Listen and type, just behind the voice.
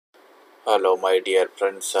Hello my dear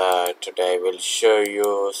friends, today I will show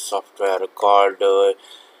you software called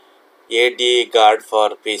AdGuard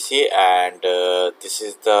for PC, and this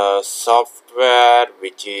is the software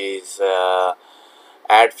which is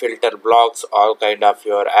ad filter blocks all kind of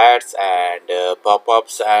your ads and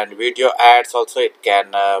pop-ups and video ads. Also it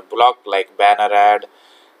can block like banner ad,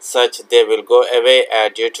 such they will go away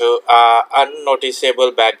due to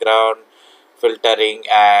unnoticeable background filtering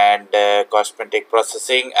and cosmetic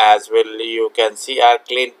processing. As well, you can see a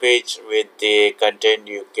clean page with the content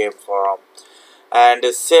you came from, and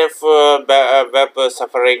safe web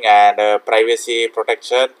suffering and privacy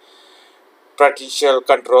protection, potential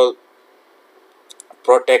control,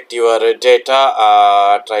 protect your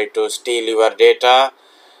data, try to steal your data,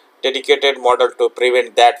 dedicated model to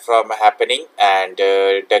prevent that from happening, and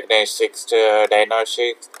diagnostics to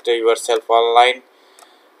yourself online.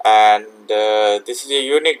 And this is a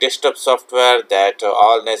unique desktop software that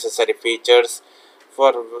all necessary features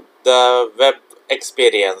for the web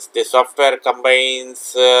experience. The software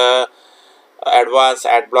combines advanced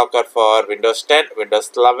ad blocker for Windows 10, Windows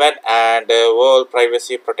 11, and whole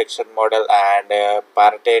privacy protection model and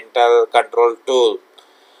parental control tool.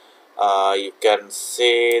 You can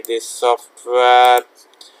see this software.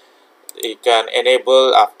 You can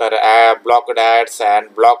enable after blocked ads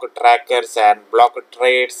and blocked trackers and blocked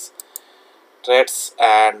threads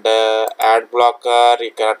and ad blocker.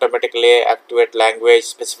 You can automatically activate language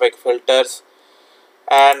specific filters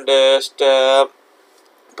and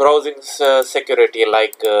browsing security,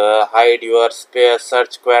 like hide your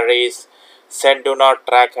search queries, send do not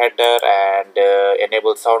track header, and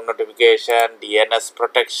enable sound notification, DNS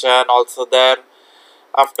protection also there.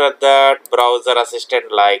 After that, browser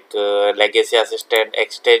assistant like legacy assistant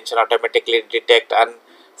extension automatically detect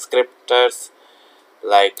unscripters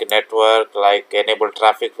like network, like enable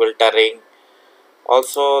traffic filtering.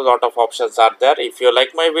 Also, lot of options are there. If you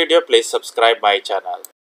like my video, please subscribe my channel.